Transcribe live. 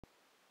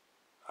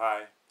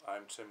Hi,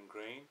 I'm Tim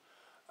Green,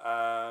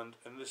 and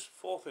in this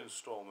fourth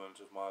instalment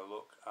of my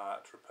look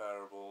at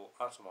repairable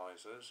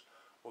atomizers,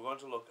 we're going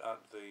to look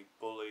at the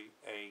Bulli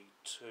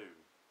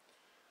A2.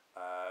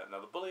 Now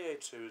the Bulli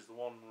A2 is the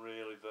one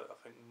really that I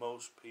think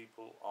most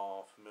people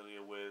are familiar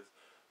with.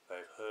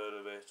 They've heard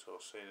of it or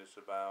seen it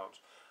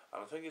about,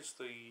 and I think it's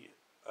the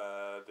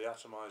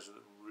atomizer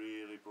that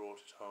really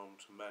brought it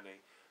home to many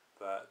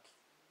that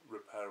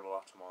repairable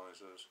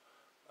atomizers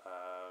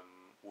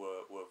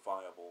were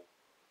viable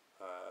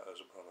as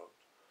a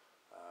product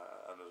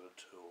and as a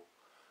tool.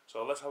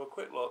 So let's have a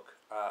quick look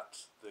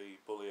at the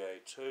Bulli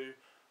A2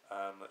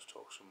 and let's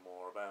talk some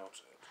more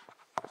about it.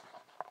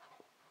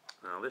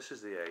 Now this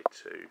is the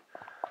A2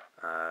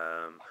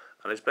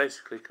 and it's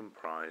basically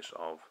comprised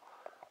of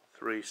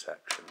three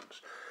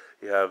sections.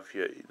 You have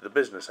the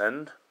business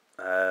end,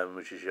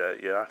 which is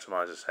your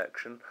atomizer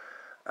section.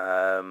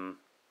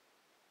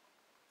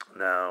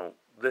 Now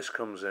this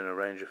comes in a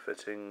range of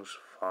fittings: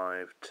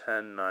 5,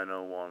 10,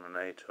 901 and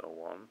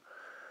 801,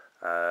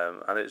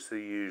 and it's the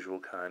usual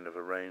kind of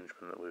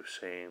arrangement that we've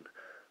seen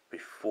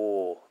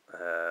before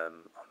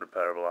on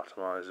repairable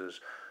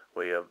atomizers,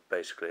 where you have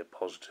basically a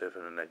positive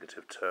and a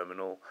negative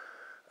terminal,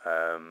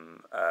 a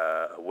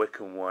wick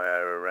and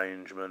wire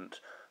arrangement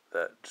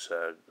that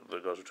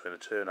goes between the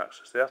two and acts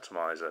as the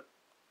atomizer.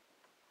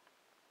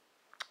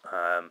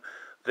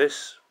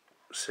 This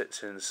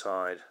sits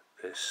inside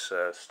this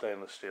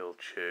stainless steel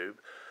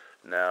tube.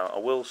 Now I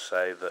will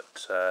say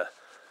that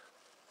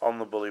on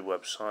the Bulli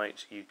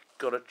website you've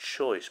got a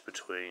choice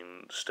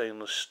between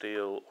stainless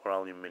steel or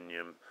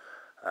aluminium.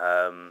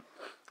 I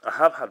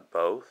have had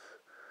both.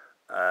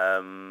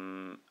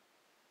 Of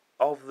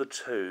the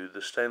two,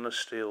 the stainless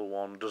steel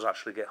one does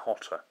actually get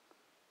hotter.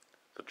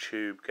 The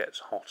tube gets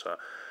hotter,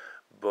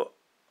 but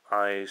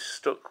I've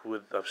stuck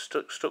with the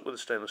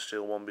stainless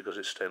steel one because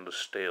it's stainless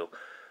steel.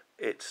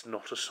 It's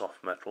not a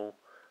soft metal.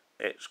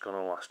 It's going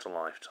to last a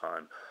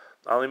lifetime.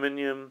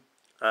 Aluminium,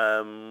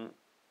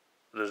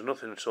 there's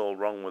nothing at all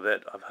wrong with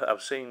it.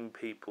 I've seen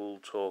people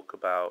talk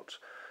about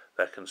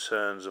their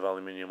concerns of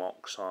aluminium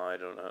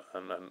oxide and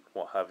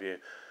what have you,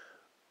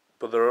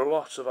 but there are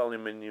lots of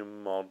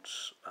aluminium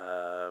mods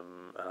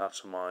and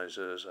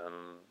atomizers,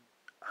 and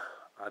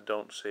I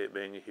don't see it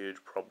being a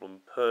huge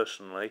problem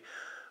personally.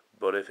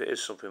 But if it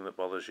is something that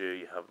bothers you,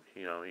 you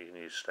can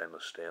use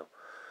stainless steel.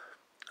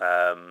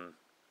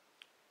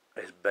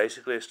 It's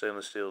basically a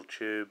stainless steel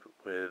tube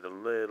with a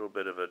little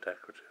bit of a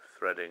decorative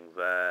threading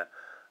there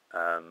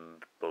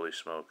and Bulli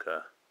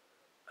smoker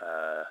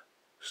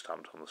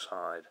stamped on the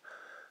side.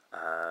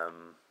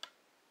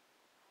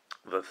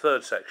 The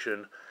third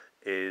section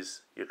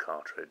is your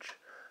cartridge.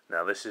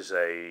 Now this is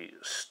a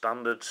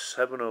standard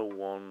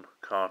 701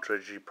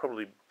 cartridge. You've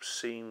probably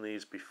seen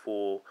these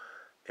before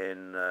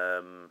in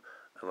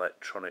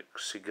electronic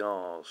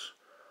cigars.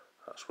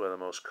 That's where they're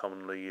most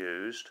commonly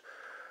used.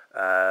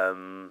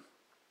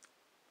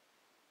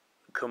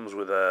 Comes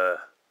with a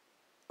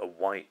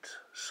white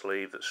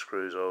sleeve that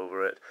screws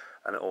over it,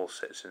 and it all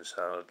sits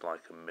inside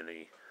like a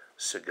mini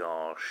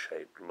cigar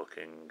shaped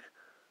looking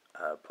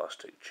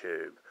plastic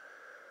tube.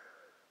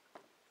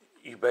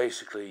 You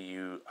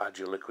add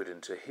your liquid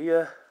into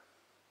here.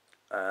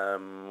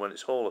 When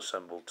it's all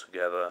assembled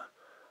together,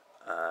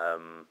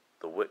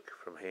 the wick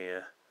from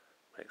here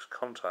makes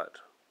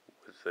contact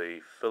with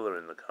the filler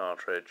in the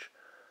cartridge,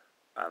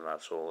 and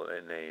that's all that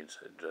it needs.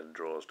 It then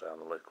draws down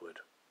the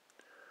liquid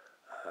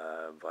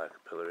via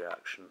capillary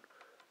action.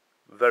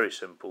 Very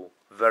simple,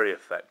 very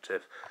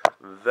effective.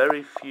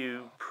 Very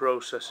few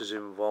processes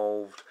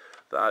involved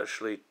that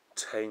actually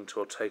taint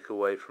or take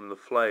away from the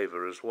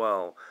flavour as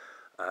well.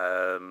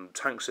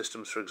 Tank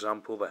systems, for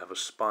example, they have a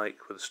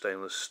spike with a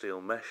stainless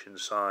steel mesh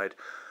inside,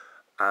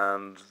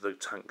 and the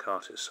tank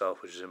cart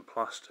itself, which is in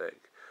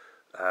plastic.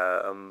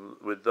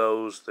 With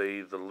those,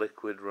 the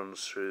liquid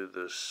runs through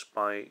the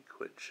spike,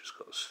 which has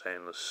got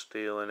stainless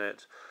steel in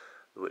it,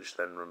 which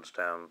then runs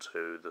down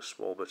to the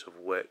small bit of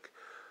wick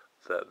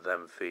that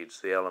then feeds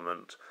the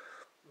element.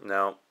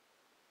 Now,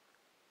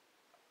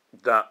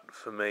 that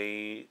for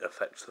me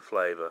affects the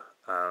flavour,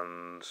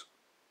 and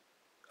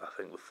I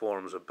think the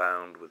forums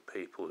abound with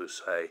people who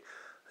say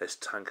this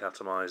tank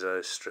atomizer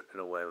is stripping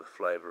away the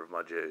flavour of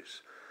my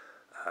juice.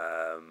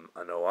 I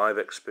know I've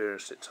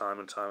experienced it time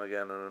and time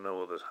again, and I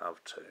know others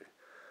have too.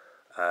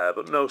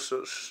 But no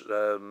such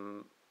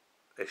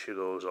issue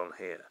goes on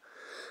here.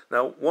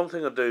 Now, one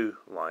thing I do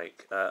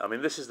like, I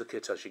mean, this is the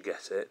kit as you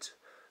get it.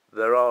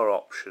 There are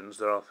options,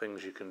 there are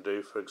things you can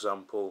do. For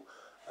example,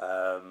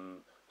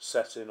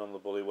 Setting on the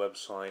Bulli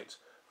website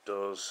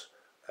does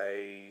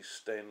a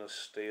stainless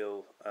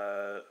steel,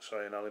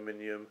 an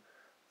aluminium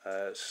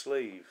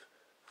sleeve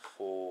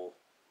for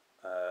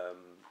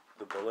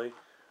the Bulli,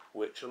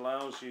 which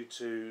allows you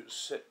to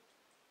sit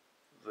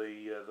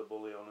the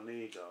Bulli on an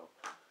ego.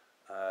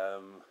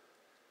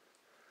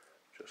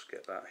 Just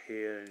get that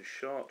here in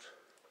shot.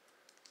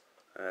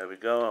 There we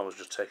go. I was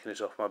just taking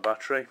it off my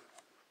battery.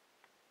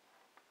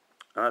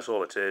 And that's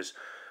all it is.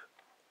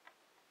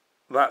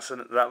 That's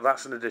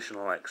an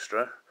additional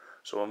extra.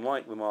 So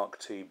unlike the Mark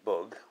T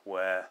Bug,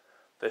 where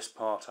This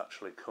part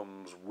actually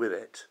comes with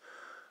it.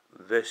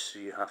 This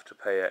you have to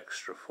pay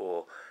extra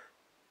for.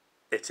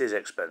 It is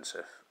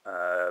expensive.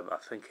 I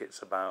think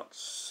it's about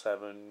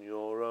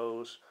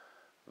 €7,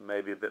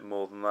 maybe a bit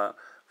more than that.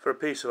 For a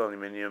piece of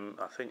aluminium,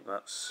 I think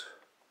that's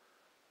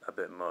a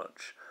bit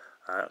much.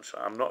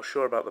 I'm not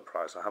sure about the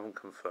price, I haven't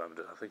confirmed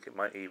it. I think it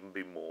might even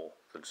be more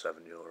than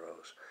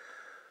 €7.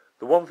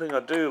 The one thing I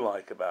do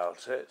like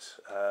about it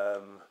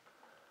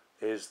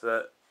is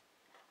that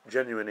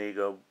genuine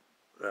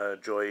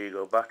Joy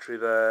Ego battery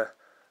there,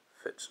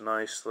 fits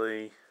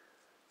nicely,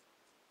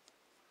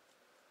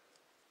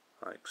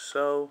 like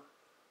so.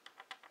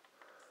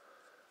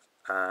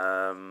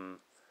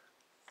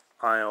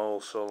 I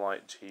also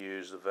like to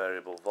use the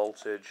variable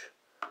voltage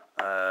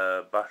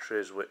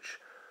batteries, which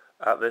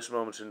at this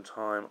moment in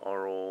time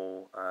are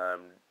all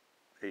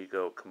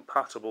Ego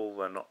compatible.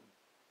 They're not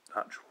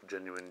actual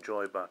genuine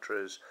Joy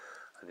batteries,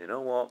 and you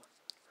know what?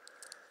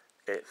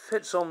 It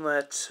fits on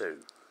there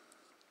too,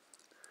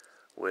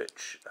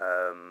 which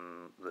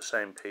the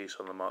same piece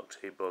on the Mark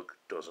T Bug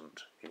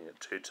doesn't. You get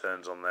 2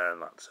 turns on there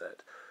and that's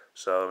it.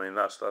 So I mean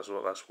that's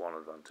one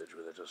advantage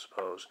with it, I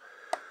suppose.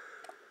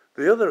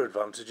 The other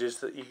advantage is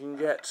that you can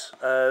get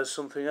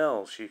something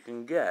else. You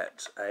can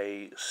get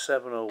a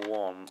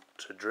 701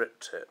 to drip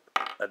tip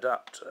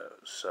adapter,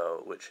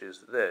 so which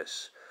is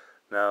this.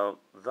 Now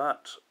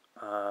that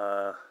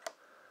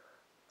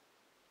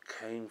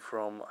came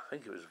from, I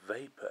think it was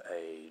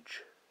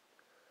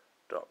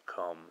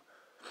VaporAge.com,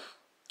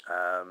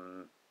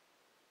 and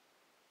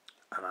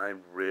I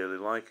really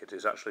like it.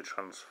 It's actually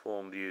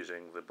transformed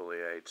using the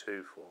Bulli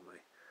A2 for me.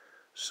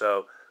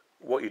 So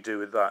what you do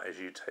with that is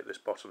you take this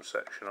bottom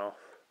section off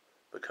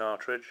the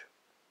cartridge.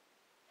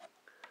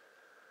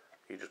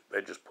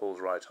 It just pulls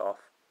right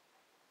off.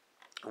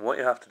 And what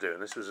you have to do,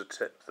 and this was a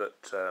tip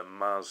that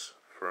Maz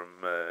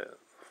from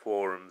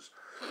forums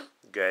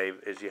gave,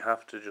 is you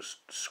have to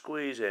just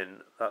squeeze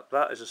in.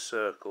 That is a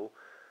circle,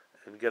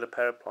 and get a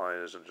pair of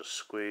pliers and just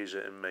squeeze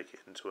it and make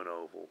it into an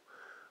oval.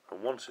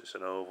 And once it's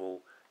an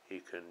oval,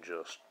 you can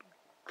just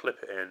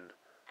clip it in,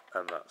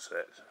 and that's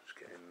it. Just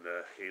getting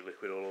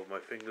e-liquid all over my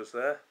fingers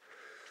there.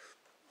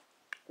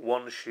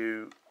 Once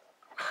you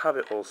have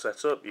it all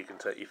set up, you can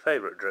take your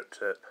favourite drip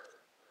tip,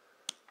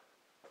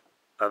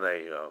 and there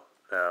you go.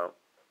 Now,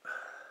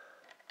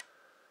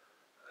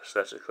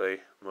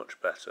 aesthetically,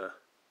 much better.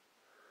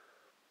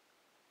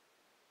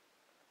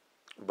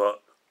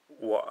 But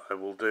what I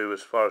will do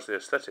as far as the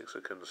aesthetics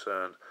are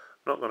concerned,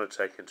 I'm not going to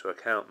take into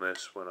account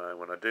this when I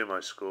do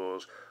my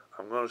scores.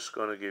 I'm just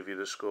going to give you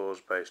the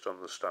scores based on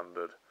the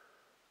standard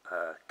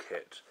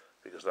kit,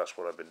 because that's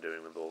what I've been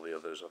doing with all the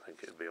others. I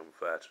think it would be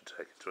unfair to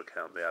take into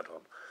account the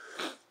add-on.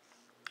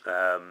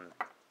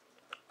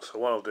 So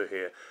what I'll do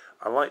here,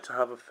 I like to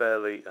have a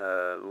fairly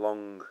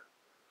long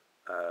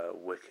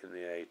wick in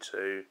the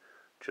A2,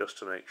 just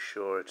to make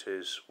sure it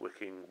is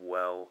wicking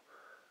well.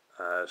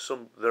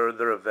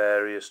 There are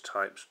various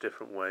types,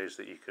 different ways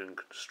that you can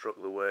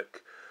construct the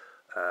wick.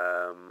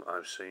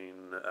 I've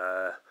seen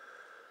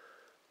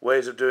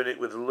ways of doing it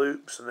with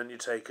loops, and then you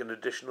take an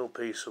additional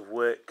piece of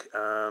wick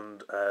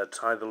and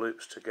tie the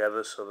loops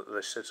together so that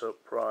they sit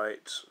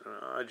upright.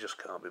 I just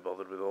can't be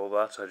bothered with all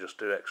that. I just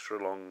do extra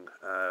long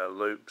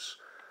loops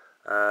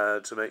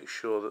to make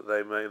sure that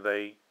they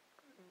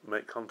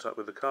make contact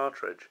with the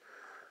cartridge.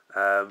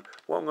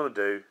 What I'm going to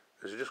do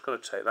is I'm just going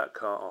to take that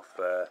cart off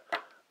there,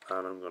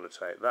 and I'm going to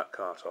take that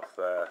cart off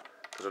there,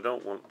 because I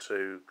don't want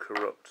to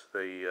corrupt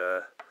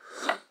the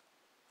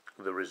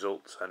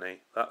results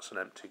any. That's an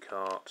empty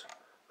cart.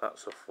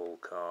 That's a full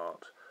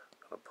cart.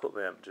 I'm going to put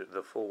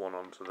the full one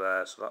onto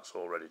there, so that's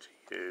all ready to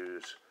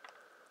use.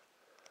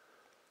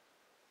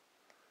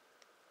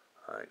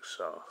 Like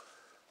so.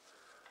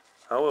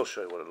 I will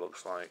show you what it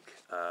looks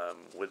like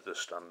with the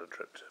standard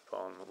drip tip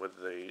on, with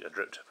the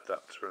drip tip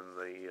adapter and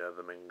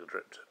the Ming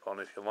drip tip on,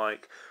 if you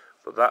like.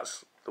 But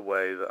that's the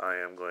way that I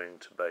am going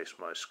to base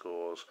my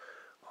scores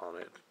on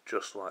it,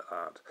 just like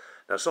that.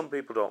 Now, some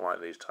people don't like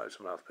these types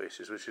of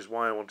mouthpieces, which is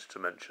why I wanted to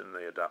mention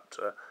the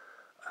adapter.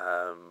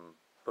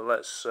 But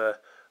let's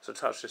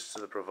attach this to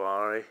the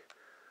Provari,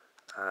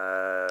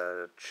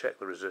 check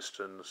the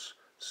resistance,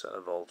 set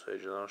the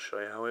voltage, and I'll show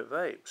you how it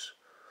vapes.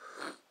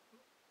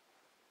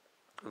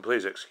 And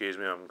please excuse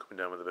me, I'm coming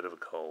down with a bit of a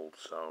cold,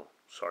 so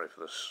sorry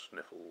for the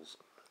sniffles.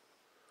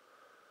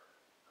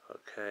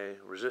 Okay,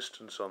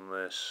 resistance on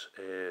this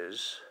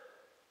is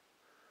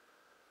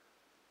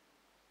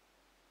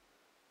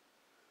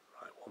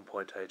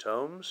 1.8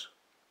 ohms.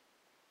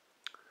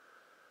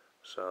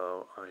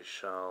 So I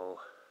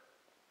shall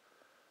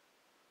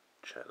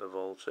check the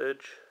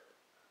voltage.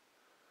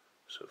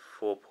 So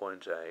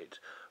 4.8.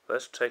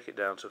 Let's take it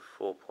down to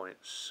 4.6,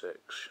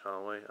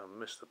 shall we? I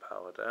missed the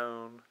power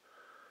down.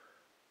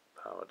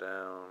 Power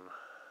down.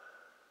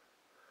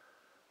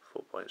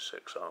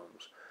 4.6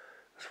 ohms.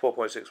 That's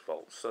 4.6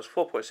 volts. That's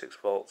 4.6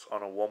 volts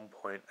on a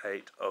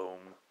 1.8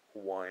 ohm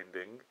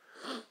winding.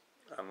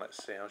 And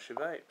let's see how she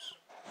vapes.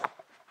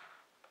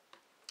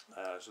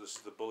 So this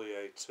is the Bulli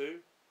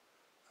A2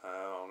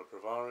 on a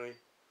Provari.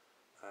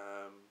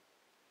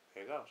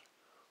 Here goes.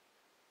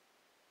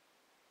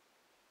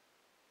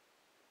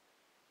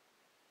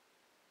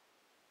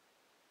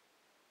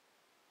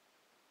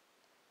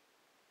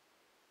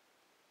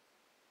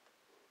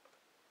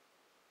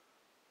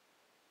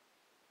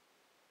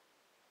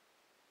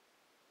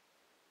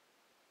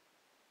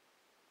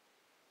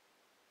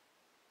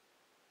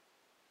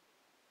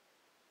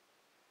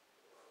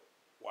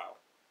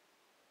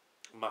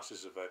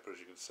 masses of vapour, as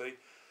you can see.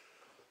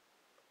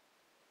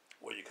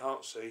 What you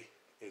can't see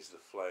is the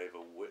flavour,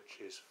 which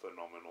is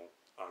phenomenal.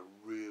 I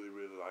really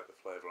like the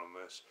flavour on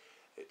this.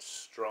 It's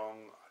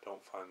strong. I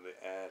don't find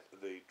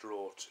the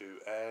draw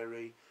too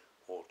airy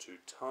or too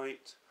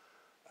tight.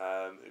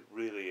 It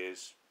really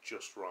is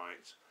just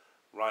right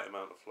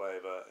amount of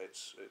flavour.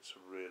 It's a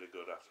really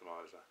good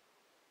atomizer.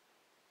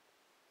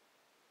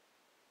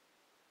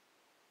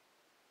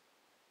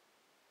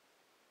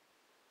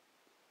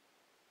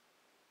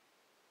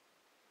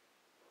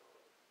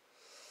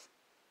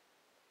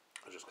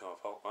 I just can't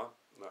fault that.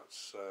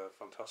 That's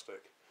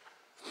fantastic.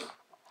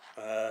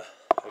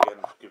 Again,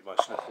 give my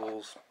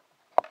sniffles.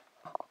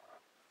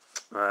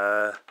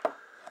 Now,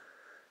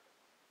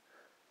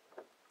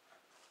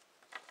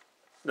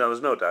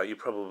 there's no doubt you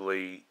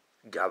probably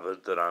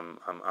gathered that I'm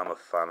a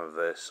fan of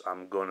this.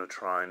 I'm going to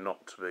try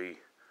not to be,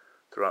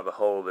 throughout the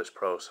whole of this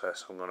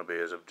process, I'm going to be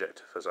as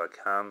objective as I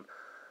can.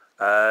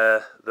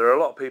 There are a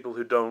lot of people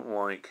who don't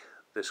like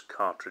this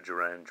cartridge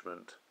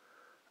arrangement.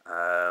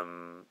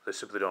 They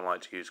simply don't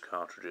like to use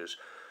cartridges.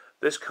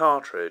 This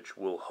cartridge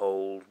will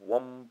hold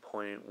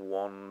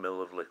 1.1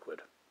 mil of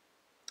liquid,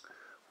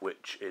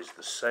 which is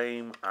the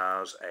same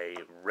as a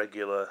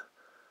regular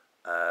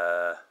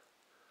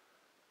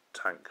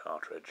tank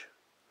cartridge.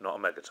 Not a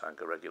mega tank,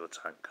 a regular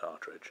tank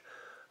cartridge.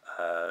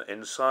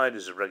 Inside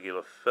is a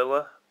regular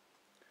filler,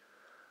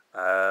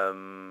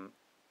 and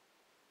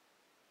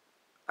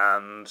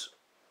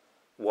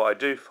what I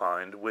do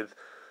find with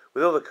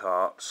other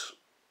carts,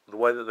 the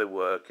way that they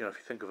work, you know, if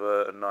you think of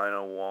a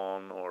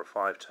 901 or a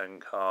 510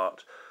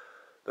 cart,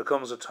 there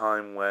comes a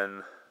time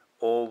when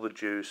all the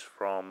juice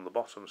from the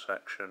bottom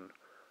section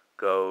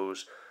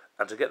goes,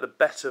 and to get the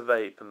better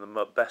vape and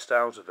the best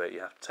out of it,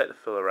 you have to take the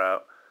filler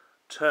out,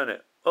 turn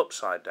it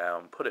upside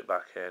down, put it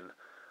back in,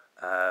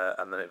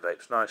 and then it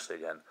vapes nicely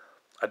again.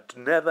 I'd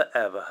never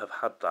ever have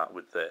had that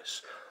with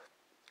this.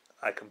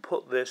 I can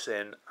put this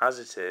in as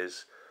it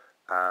is,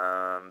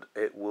 and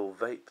it will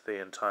vape the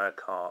entire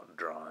cart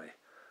dry.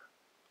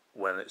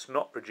 When it's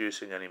not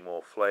producing any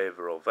more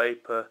flavour or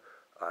vapour,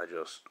 I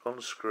just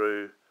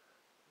unscrew,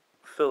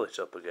 fill it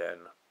up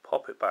again,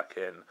 pop it back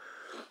in,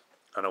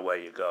 and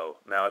away you go.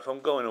 Now, if I'm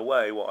going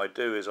away, what I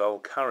do is I'll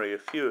carry a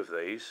few of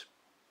these,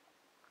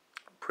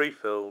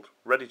 pre-filled,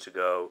 ready to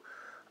go,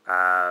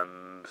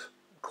 and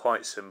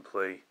quite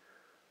simply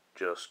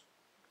just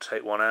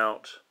take one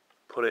out,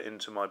 put it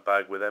into my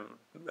bag with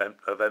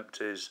of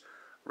empties,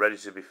 ready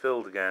to be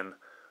filled again,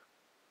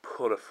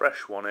 put a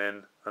fresh one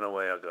in, and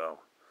away I go.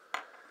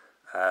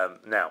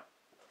 Now,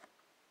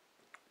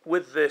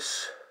 with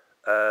this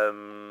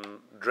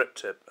drip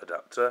tip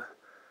adapter,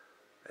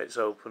 it's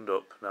opened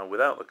up. Now,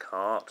 without the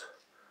cart,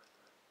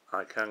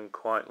 I can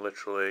quite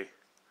literally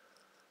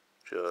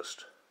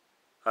just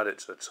add it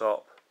to the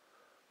top,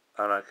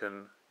 and I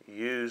can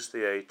use the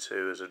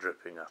A2 as a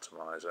dripping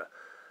atomizer.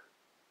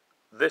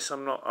 This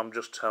I'm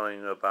just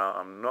telling you about.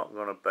 I'm not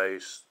going to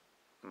base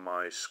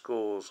my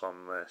scores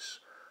on this.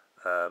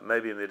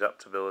 Maybe in the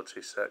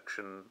adaptability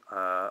section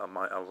I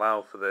might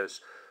allow for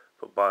this,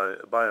 but by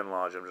and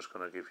large I'm just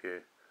going to give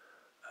you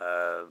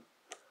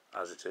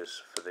as it is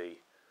for the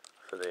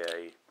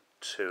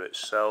A2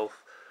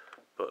 itself.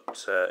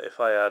 But if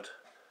I add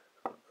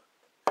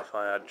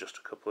just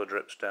a couple of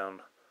drips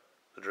down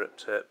the drip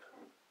tip,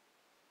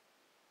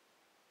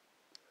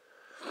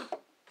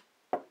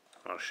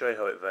 I'll show you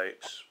how it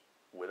vapes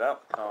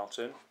without the cart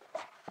in.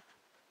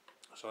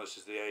 So this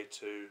is the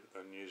A2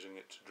 and using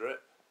it to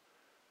drip.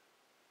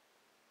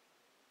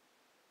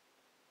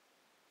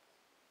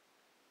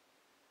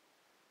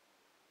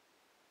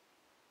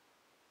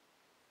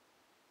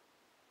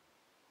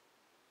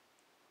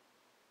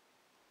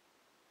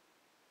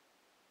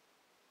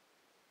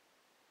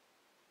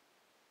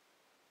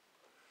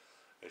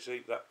 You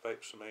see, that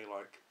vapes for me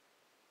like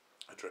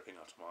a dripping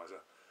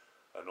atomizer.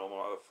 A normal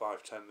like a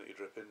 510 that you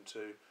drip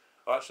into.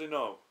 Actually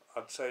no,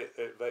 I'd say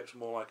it vapes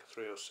more like a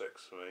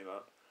 306 for me,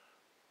 that.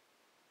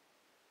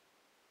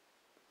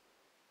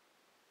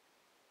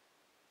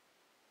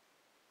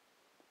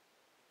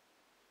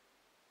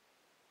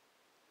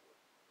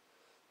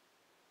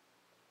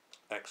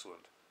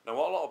 Excellent. Now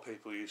what a lot of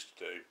people used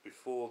to do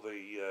before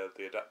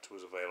the adapter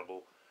was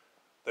available,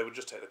 they would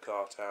just take the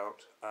cart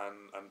out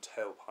and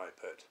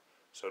tailpipe it.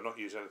 So not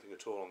use anything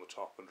at all on the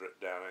top and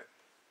drip down it.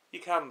 You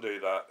can do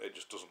that, it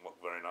just doesn't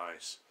look very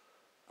nice.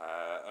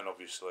 And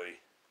obviously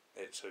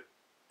it's a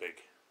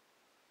big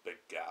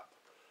gap,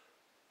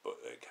 but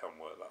it can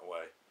work that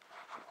way.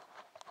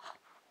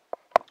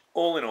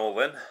 All in all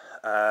then,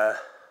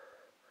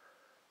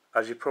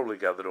 as you probably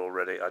gathered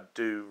already, I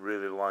do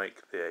really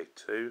like the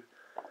A2.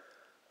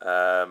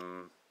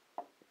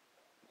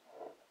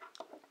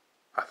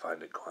 I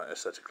find it quite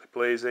aesthetically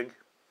pleasing.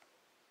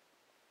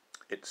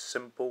 It's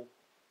simple.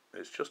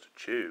 It's just a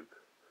tube,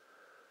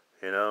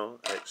 you know.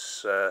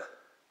 It's a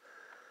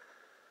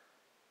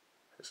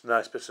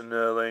nice bit of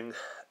knurling.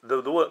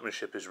 The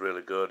workmanship is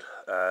really good.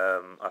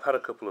 I've had a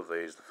couple of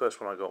these. The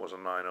first one I got was a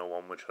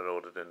 901, which I'd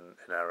ordered in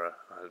error.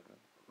 I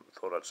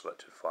thought I'd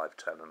selected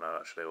 510 and I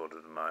actually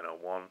ordered a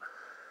 901.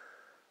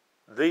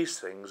 these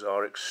things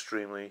are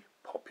extremely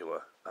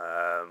popular.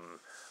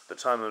 The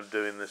time of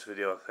doing this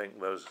video, I think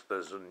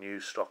there's a new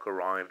stock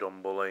arrived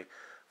on Bulli.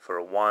 For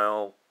a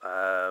while,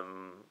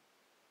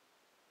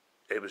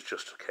 it was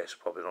just a case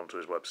of popping onto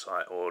his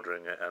website,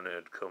 ordering it, and it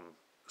had come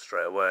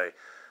straight away,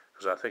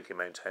 because I think he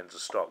maintains a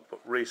stock. But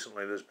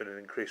recently there's been an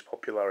increased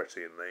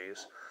popularity in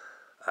these,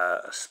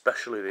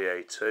 especially the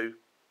A2.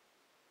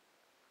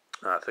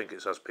 I think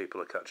it's as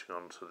people are catching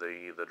on to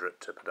the drip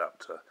tip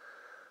adapter.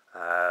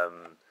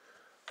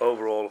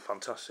 Overall, a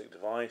fantastic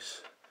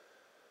device.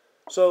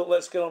 So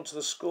let's get on to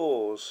the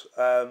scores.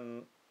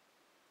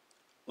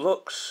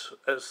 Looks,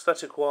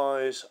 aesthetic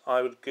wise,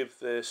 I would give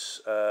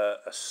this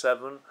a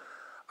 7.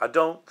 I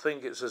don't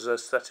think it's as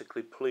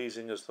aesthetically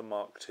pleasing as the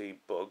Mark T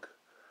Bug,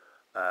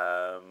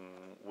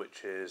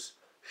 which is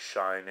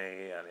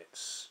shiny and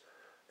it's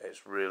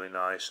really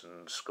nice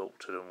and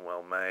sculpted and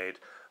well made.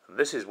 And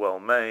this is well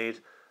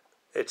made.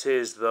 It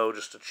is, though,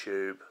 just a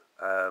tube.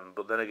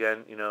 But then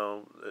again, you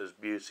know, there's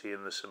beauty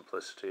in the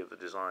simplicity of the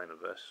design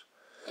of this.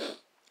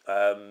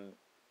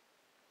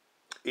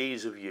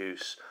 Ease of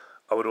use,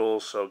 I would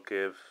also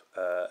give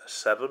a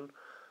 7.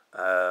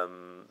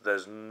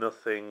 There's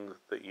nothing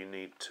that you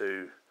need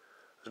to.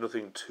 There's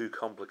nothing too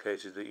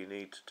complicated that you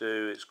need to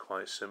do. It's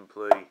quite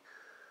simply,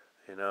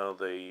 you know,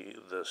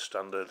 the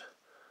standard,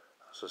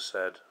 as I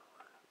said,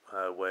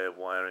 way of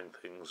wiring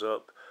things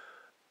up.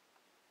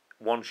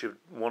 Once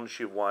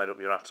you've wired up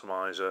your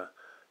atomizer,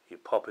 you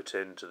pop it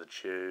into the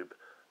tube,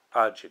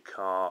 add your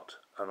cart,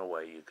 and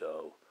away you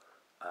go.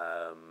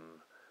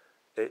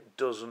 It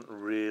doesn't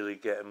really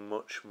get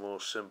much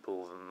more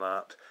simple than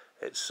that.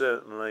 It's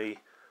certainly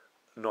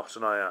not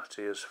an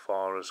IATI as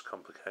far as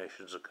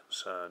complications are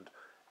concerned.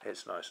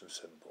 It's nice and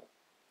simple.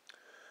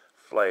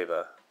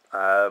 Flavour.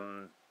 I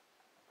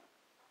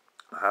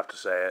have to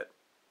say it.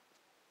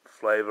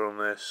 Flavour on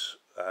this,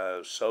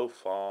 so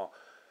far,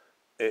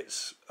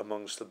 it's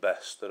amongst the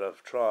best that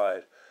I've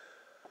tried.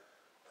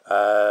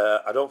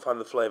 I don't find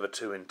the flavour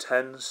too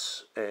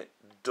intense. It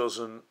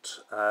doesn't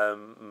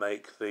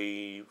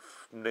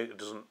it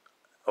doesn't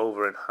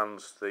over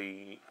enhance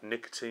the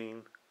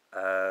nicotine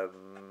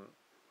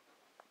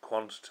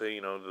quantity.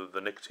 You know,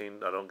 the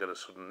nicotine. I don't get a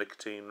sudden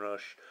nicotine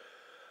rush.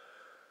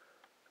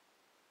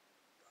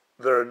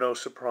 There are no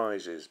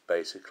surprises,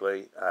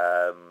 basically.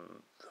 The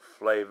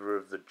flavour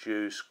of the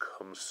juice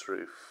comes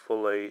through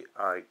fully.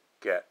 I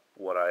get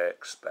what I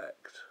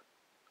expect.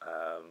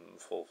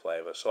 Full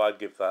flavour. So I'd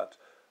give that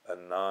a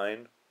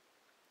 9.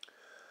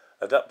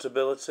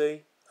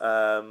 Adaptability.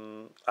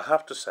 I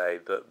have to say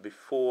that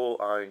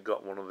before I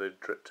got one of the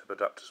drip tip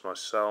adapters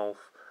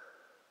myself,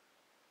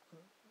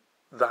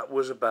 that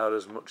was about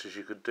as much as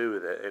you could do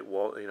with it. It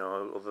was, you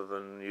know, other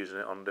than using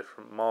it on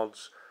different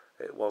mods,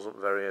 it wasn't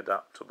very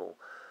adaptable.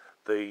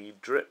 The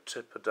drip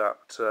tip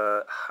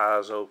adapter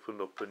has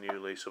opened up a new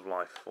lease of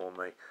life for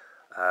me.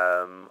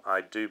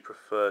 I do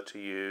prefer to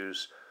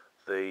use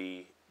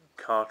the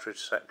cartridge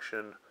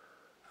section.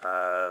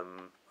 I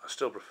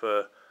still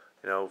prefer,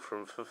 you know,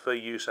 for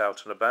use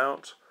out and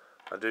about,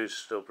 I do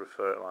still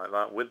prefer it like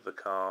that with the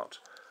cart,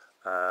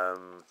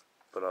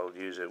 but I'll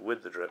use it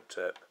with the drip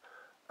tip,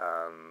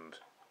 and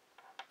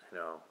you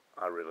know,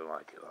 I really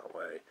like it that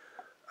way.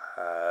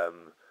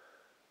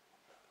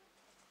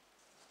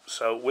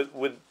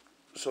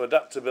 So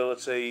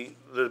adaptability,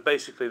 there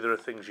are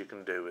things you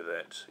can do with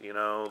it. You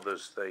know,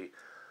 there's the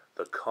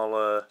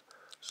collar,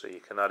 so you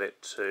can add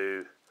it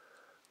to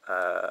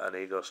an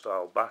Ego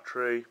style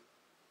battery.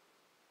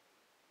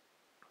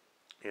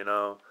 You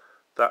know,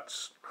 I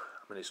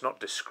mean, it's not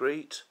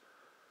discreet,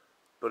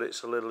 but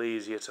it's a little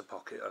easier to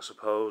pocket, I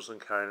suppose, than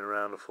carrying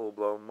around a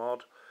full-blown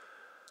mod.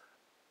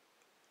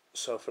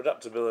 So for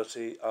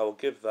adaptability, I'll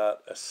give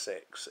that a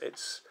 6.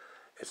 It's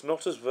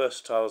not as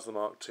versatile as the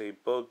Mark T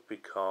Bug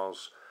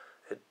because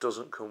it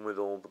doesn't come with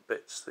all the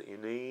bits that you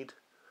need.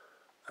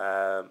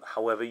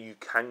 However, you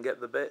can get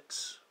the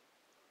bits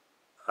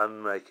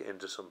and make it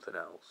into something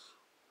else,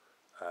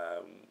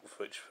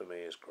 which for me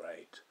is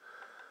great.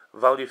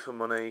 Value for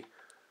money,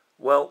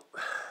 well,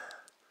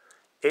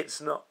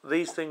 it's not.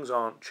 These things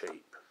aren't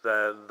cheap.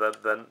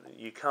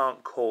 You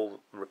can't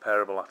call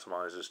repairable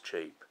atomizers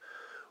cheap.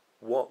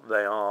 What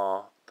they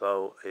are,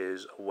 though,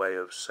 is a way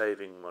of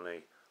saving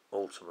money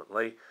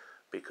ultimately,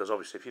 because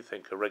obviously if you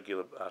think a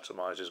regular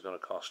atomizer is going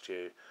to cost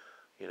you,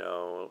 you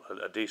know,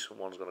 a decent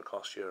one's going to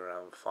cost you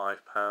around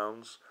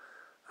 £5.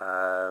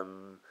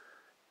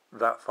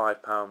 That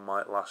 £5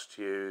 might last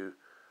you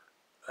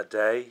a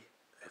day.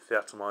 If the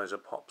atomizer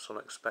pops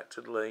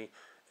unexpectedly,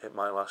 it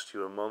might last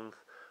you a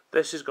month.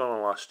 This is going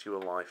to last you a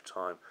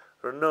lifetime.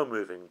 There are no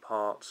moving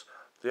parts.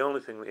 The only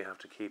thing that you have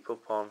to keep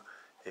up on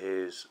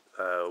is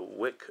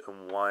wick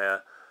and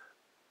wire.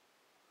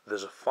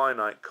 There's a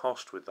finite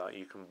cost with that.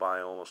 You can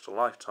buy almost a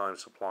lifetime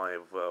supply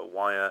of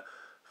wire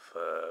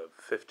for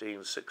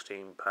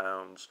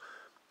 £15–16.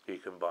 You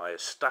can buy a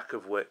stack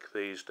of wick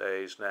these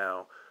days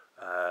now.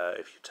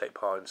 If you take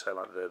part in, say,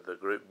 like the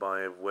group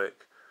buy of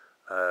wick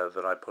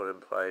that I put in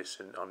place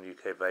on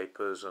UK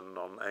Vapors and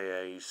on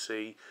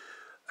AAC,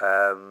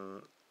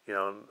 you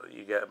know,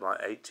 you get like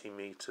 80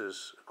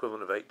 meters,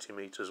 equivalent of 80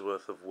 meters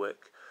worth of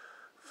wick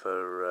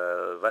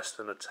for less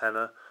than a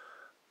tenner.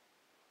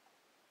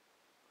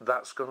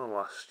 That's going to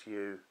last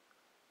you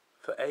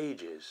for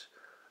ages.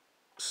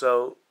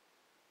 So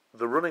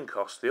the running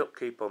cost, the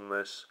upkeep on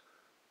this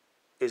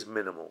is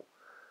minimal.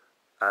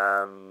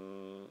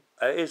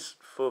 It is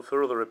for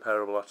other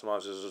repairable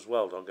atomizers as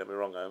well, don't get me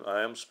wrong,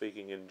 I am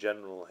speaking in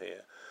general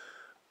here.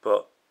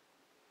 But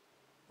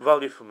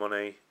value for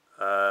money,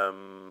 I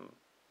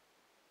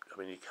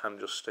mean, you can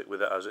just stick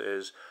with it as it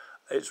is.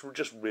 It's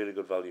just really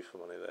good value for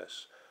money,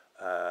 this.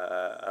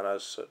 And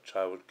as such,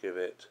 I would give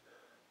it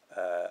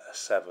a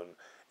 7.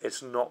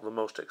 It's not the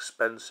most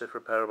expensive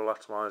repairable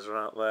atomizer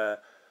out there.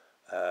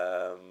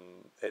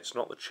 It's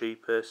not the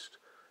cheapest.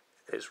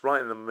 It's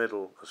right in the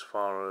middle as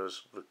far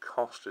as the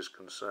cost is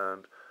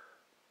concerned,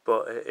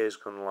 but it is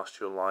going to last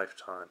you a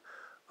lifetime.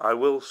 I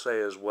will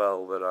say as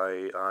well that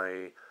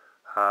I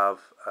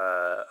have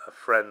a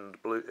friend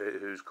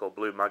who's called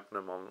Blue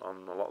Magnum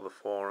on a lot of the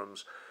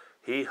forums.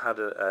 He had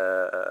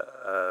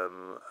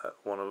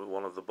one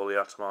of the Bulli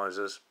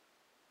atomizers.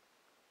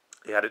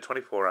 He had it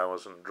 24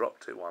 hours and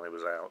dropped it while he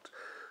was out.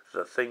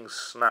 The thing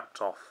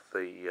snapped off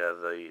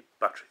the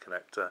battery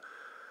connector.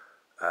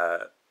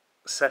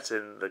 Set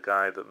in the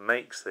guy that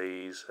makes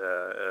these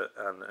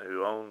and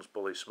who owns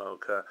Bulli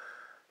Smoker.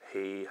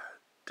 He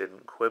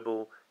didn't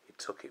quibble. He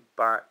took it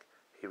back.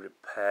 He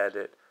repaired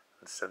it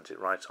and sent it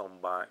right on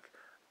back,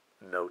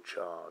 no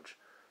charge.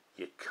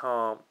 You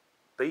can't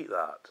beat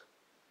that.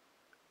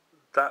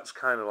 That's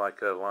kind of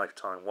like a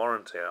lifetime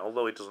warranty.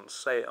 Although he doesn't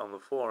say it on the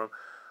forum,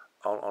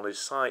 on his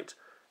site,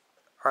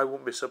 I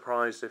wouldn't be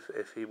surprised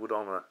if he would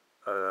honour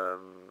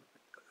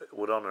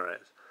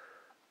it.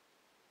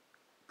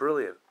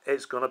 Brilliant.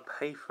 It's going to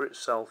pay for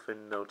itself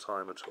in no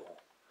time at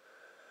all.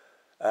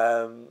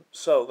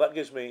 So that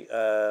gives me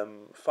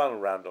final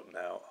roundup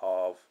now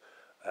of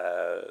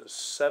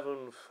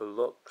 7 for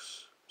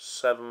looks,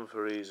 7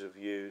 for ease of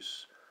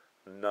use,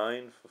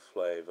 9 for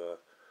flavour,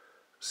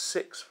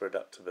 6 for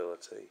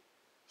adaptability,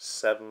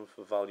 7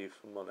 for value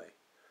for money,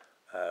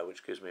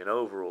 which gives me an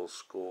overall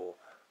score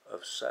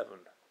of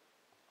 7.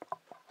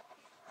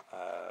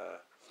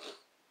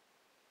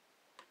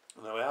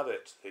 There we have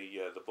it,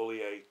 the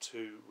Bulli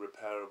A2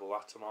 repairable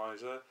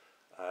atomizer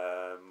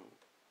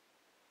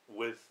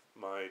with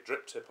my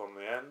drip tip on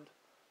the end.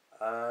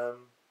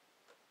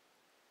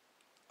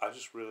 I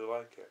just really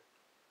like it.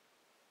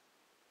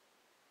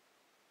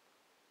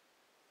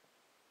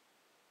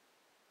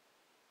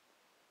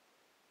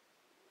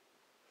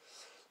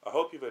 I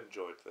hope you've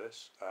enjoyed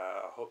this.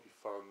 I hope you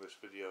found this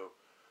video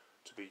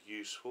to be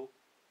useful.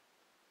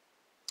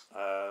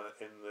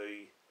 In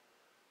the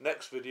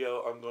next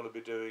video I'm going to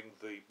be doing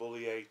the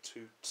Bulli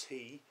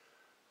A2T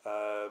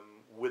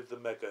with the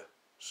mega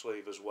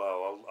sleeve as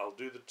well. I'll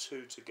do the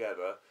two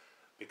together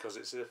because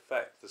it's in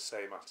effect the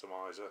same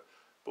atomizer,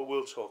 but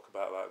we'll talk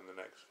about that in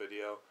the next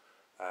video.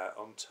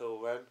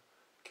 Until then,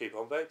 keep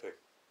on vaping.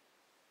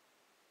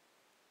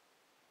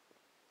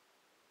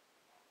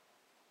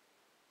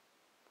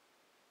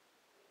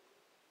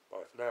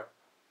 Bye for now.